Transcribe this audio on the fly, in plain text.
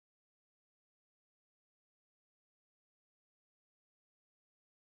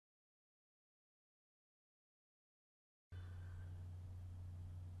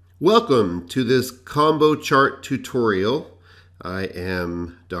Welcome to this combo chart tutorial. I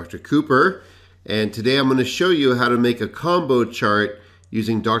am Dr. Cooper, and today I'm going to show you how to make a combo chart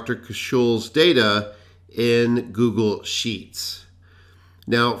using Dr. Kashul's data in Google Sheets.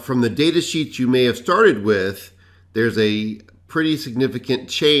 Now, from the data sheets you may have started with, there's a pretty significant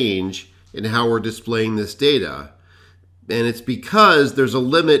change in how we're displaying this data. And it's because there's a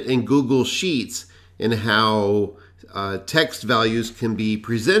limit in Google Sheets in how text values can be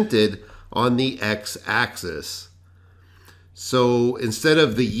presented on the x-axis. So instead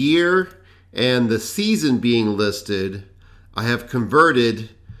of the year and the season being listed, I have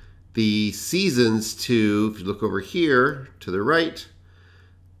converted the seasons to, if you look over here to the right,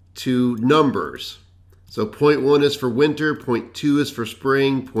 to numbers. So point 1 is for winter, point 2 is for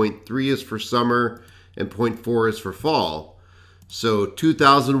spring, point 3 is for summer, and point 4 is for fall. So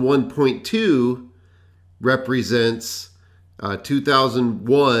 2001.2 represents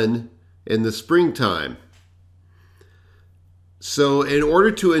 2001 in the springtime. So in order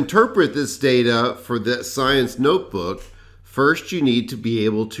to interpret this data for the science notebook, first you need to be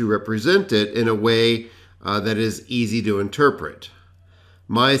able to represent it in a way that is easy to interpret.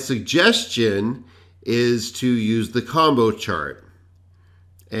 My suggestion is to use the combo chart.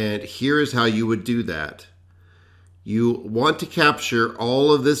 And here is how you would do that. You want to capture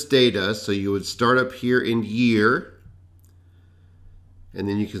all of this data, so you would start up here in year, and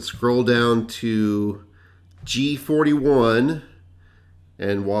then you can scroll down to G41,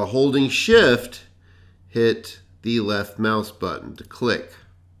 and while holding Shift, hit the left mouse button to click,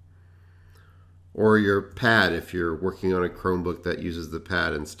 or your pad if you're working on a Chromebook that uses the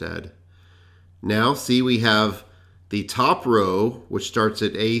pad instead. Now see, we have the top row, which starts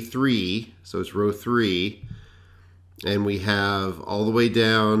at A3, so it's row 3, and we have all the way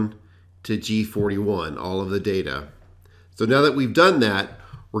down to G41, all of the data. So now that we've done that,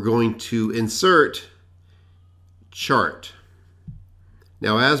 we're going to insert chart.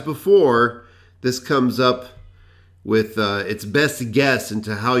 Now, as before, this comes up with its best guess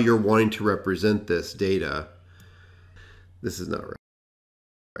into how you're wanting to represent this data. This is not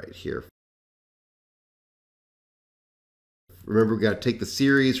right here. Remember, we've got to take the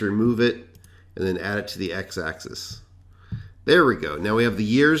series, remove it, and then add it to the x-axis. There we go. Now we have the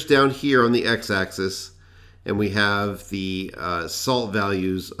years down here on the x-axis, and we have the salt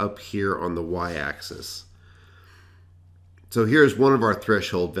values up here on the y-axis. So here's one of our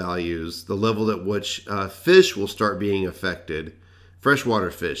threshold values, the level at which fish will start being affected. Freshwater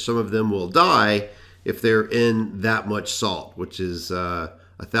fish. Some of them will die if they're in that much salt, which is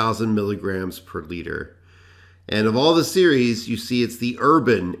 1,000 milligrams per liter. And of all the series, you see it's the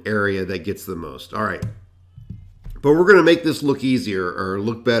urban area that gets the most. All right. But we're going to make this look easier, or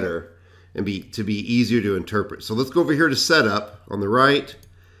look better, and to be easier to interpret. So let's go over here to Setup on the right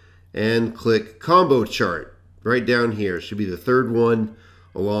and click Combo Chart right down here. It should be the third one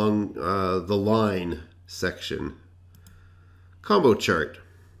along the line section. Combo Chart.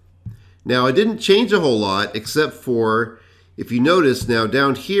 Now I didn't change a whole lot, except for, if you notice now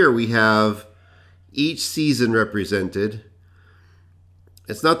down here we have each season represented.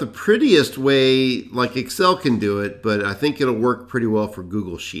 It's not the prettiest way like Excel can do it, but I think it'll work pretty well for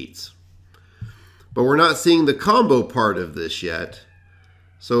Google Sheets. But we're not seeing the combo part of this yet.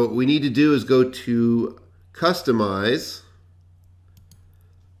 So what we need to do is go to Customize,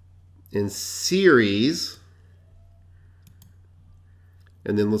 in Series,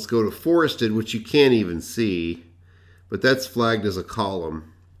 and then let's go to Forested, which you can't even see, but that's flagged as a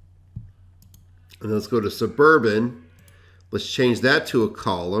column. And let's go to Suburban. Let's change that to a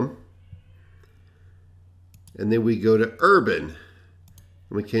column. And then we go to Urban.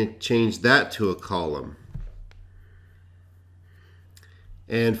 And we can change that to a column.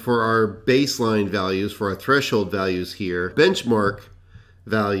 And for our baseline values, for our threshold values here, benchmark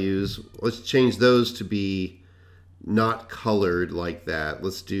values, let's change those to be not colored like that.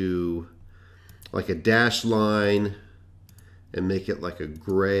 Let's do like a dashed line and make it like a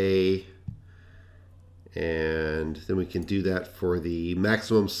gray. And then we can do that for the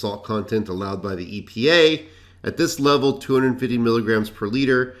maximum salt content allowed by the EPA. At this level, 250 milligrams per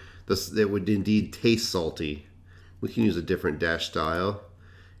liter, that would indeed taste salty. We can use a different dash style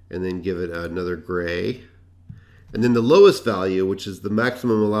and then give it another gray. And then the lowest value, which is the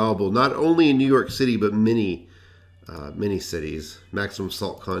maximum allowable, not only in New York City, but many cities, maximum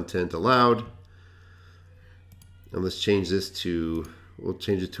salt content allowed. And let's change this to, we'll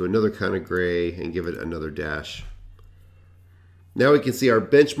change it to another kind of gray and give it another dash. Now we can see our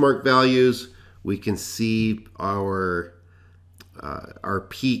benchmark values. We can see our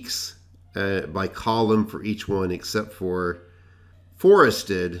peaks by column for each one, except for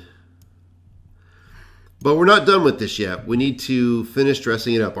forested. But we're not done with this yet. We need to finish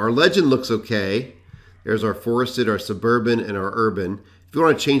dressing it up. Our legend looks okay. There's our forested, our suburban, and our urban. If you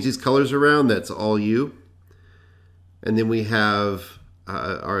want to change these colors around, that's all you. And then we have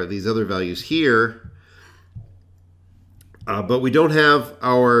these other values here. But we don't have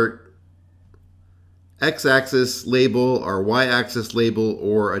our x-axis label, our y-axis label,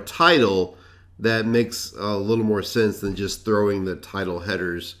 or a title that makes a little more sense than just throwing the title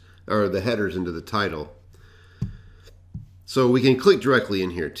headers, or the headers into the title. So we can click directly in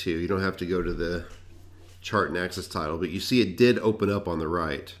here too. You don't have to go to the chart and axis title, but you see it did open up on the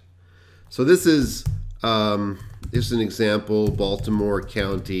right. So this is just an example, Baltimore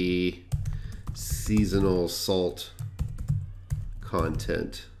County seasonal salt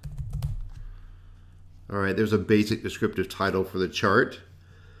content. All right, there's a basic descriptive title for the chart.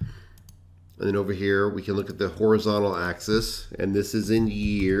 And then over here, we can look at the horizontal axis, and this is in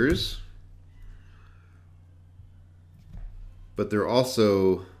years. But they're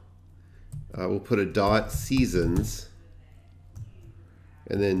also, we'll put a dot, seasons,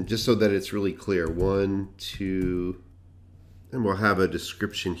 and then just so that it's really clear, 1, 2, and we'll have a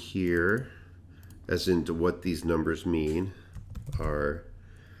description here as into what these numbers mean are,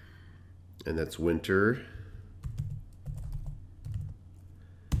 and that's winter,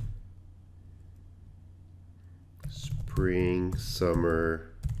 spring,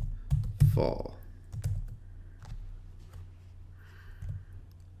 summer, fall.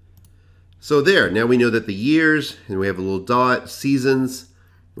 So there, now we know that the years, and we have a little dot, seasons,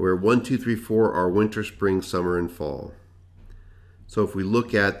 where 1, 2, 3, 4 are winter, spring, summer, and fall. So if we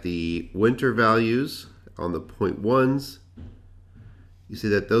look at the winter values on the 0.1s, you see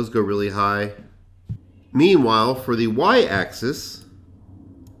that those go really high. Meanwhile, for the y-axis,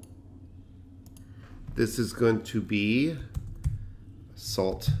 this is going to be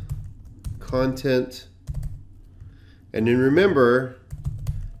salt content. And then remember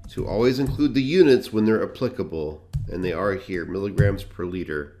to always include the units when they're applicable, and they are here, milligrams per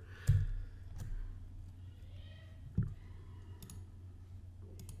liter.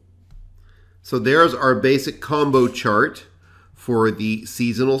 So there's our basic combo chart for the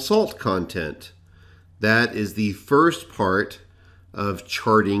seasonal salt content. That is the first part of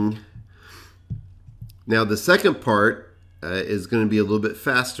charting. Now the second part is going to be a little bit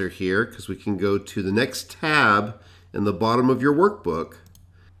faster here because we can go to the next tab in the bottom of your workbook.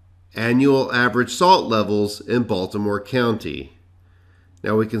 Annual average salt levels in Baltimore County.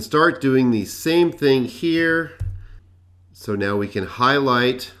 Now we can start doing the same thing here. So now we can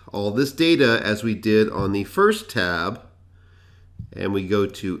highlight all this data as we did on the first tab, and we go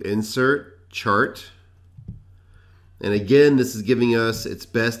to Insert, Chart. And again, this is giving us its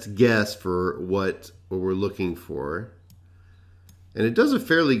best guess for what we're looking for. And it does a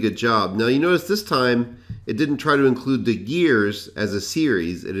fairly good job. Now you notice this time it didn't try to include the years as a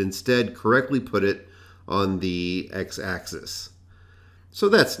series. It instead correctly put it on the x-axis. So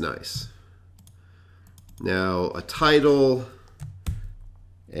that's nice. Now a title,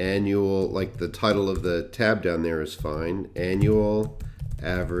 annual, like the title of the tab down there is fine. Annual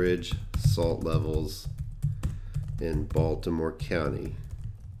average salt levels in Baltimore County.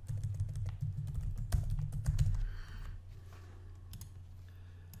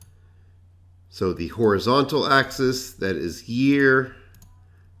 So the horizontal axis, that is year,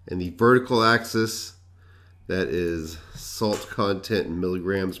 and the vertical axis, that is salt content in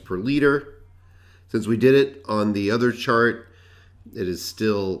milligrams per liter. Since we did it on the other chart, it is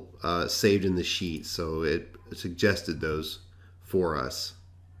still saved in the sheet, so it suggested those for us.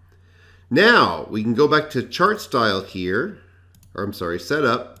 Now we can go back to chart style here, or I'm sorry,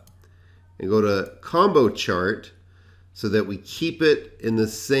 setup, and go to combo chart so that we keep it in the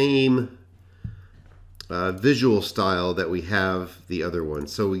same visual style that we have the other one.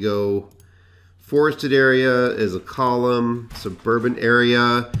 So we go forested area is a column, suburban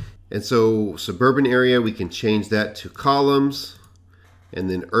area, and so suburban area we can change that to columns, and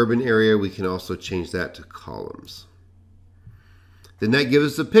then urban area we can also change that to columns. Then that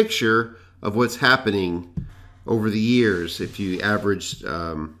gives us a picture of what's happening over the years if you averaged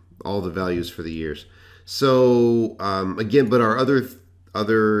all the values for the years. So again, but our other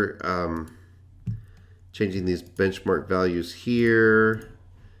changing these benchmark values here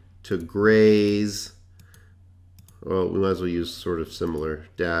to grays. Well, we might as well use sort of similar.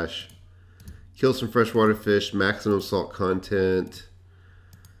 Dash. Kill some freshwater fish, maximum salt content.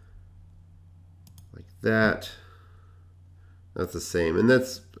 Like that. That's the same. And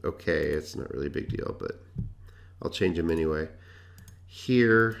that's okay. It's not really a big deal, but I'll change them anyway.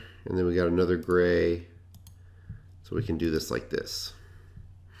 Here, and then we got another gray. So we can do this like this.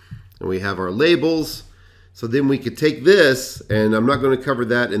 And we have our labels. So then we could take this, and I'm not going to cover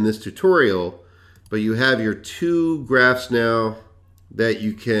that in this tutorial, but you have your two graphs now that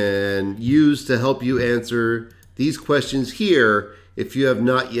you can use to help you answer these questions here if you have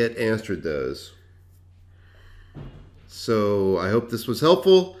not yet answered those. So I hope this was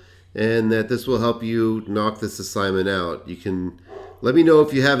helpful and that this will help you knock this assignment out. You can let me know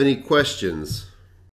if you have any questions.